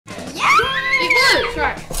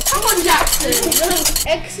Jackson.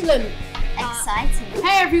 Excellent. Exciting.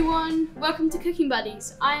 Hey everyone, welcome to Cooking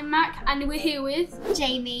Buddies. I'm Mac and we're here with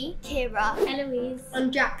Jamie, Kira, Eloise.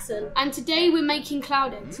 I'm Jackson. And today we're making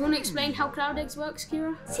cloud eggs. You want to explain how cloud eggs works,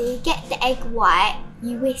 Kira? So you get the egg white,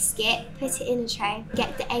 you whisk it, put it in a tray,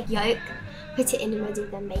 get the egg yolk, put it in the middle,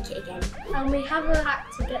 then make it again. And we have a hack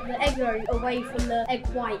to get the egg yolk away from the egg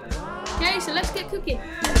white. Okay, so let's get cooking.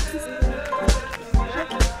 Do you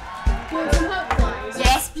want some help, guys?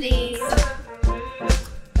 Yes, please.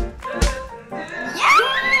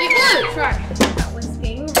 It works, right? That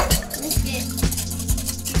whisking. Whisk it.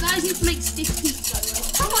 You guys need to make stiff pizza.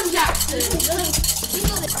 Come on, Jackson. Do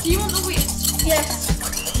you want the whisk? Yes.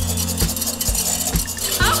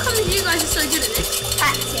 How come you guys are so good at this?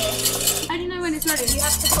 Practice. How do you know when it's ready? You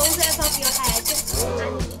have to hold it above your head and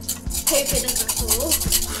hope it doesn't fall.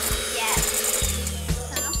 Yeah.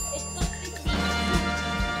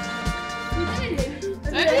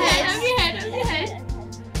 Over your head.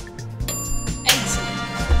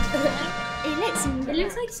 It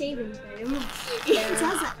looks like shaving foam. It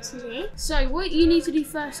does actually. So what you need to do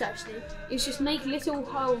first actually is just make little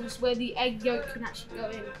holes where the egg yolk can actually go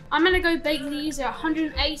in. I'm gonna go bake these at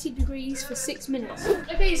 180 degrees for 6 minutes.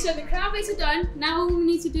 Okay, so the cloud bits are done. Now all we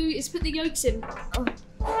need to do is put the yolks in.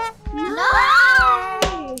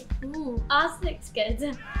 No! Ooh. Ours looks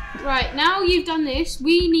good. Right, now you've done this,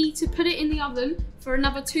 we need to put it in the oven for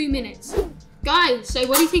another 2 minutes. Guys, so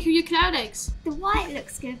what do you think of your cloud eggs? The white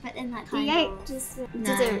looks good, but then like the yolk just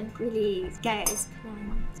doesn't really go as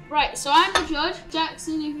planned. Right, so I'm the judge.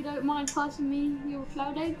 Jackson, if you don't mind passing me your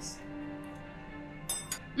cloud eggs.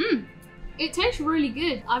 It tastes really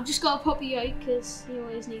good. I've just got to pop the yolk because you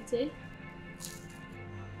always need to.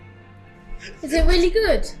 Is it really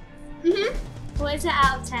good? What is it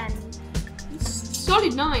out of 10?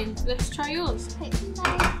 Solid 9. Let's try yours. Pick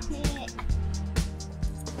like it.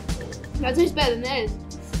 That tastes better than theirs.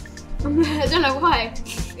 I don't know why.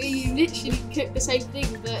 You literally cook the same thing,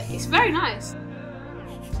 but it's very nice.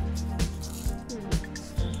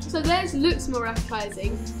 So theirs looks more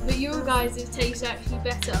appetizing, but your guys' tastes actually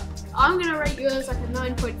better. I'm gonna rate yours like a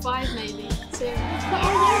 9.5 maybe. So, But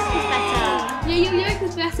your yolk is better. yeah, your yolk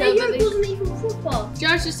is better, The but yolk the wasn't even proper.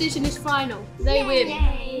 judge decision is final. They win.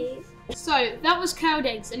 Yay. So that was cloud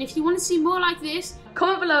eggs, and if you want to see more like this,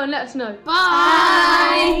 comment below and let us know.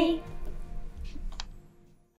 Bye. Bye.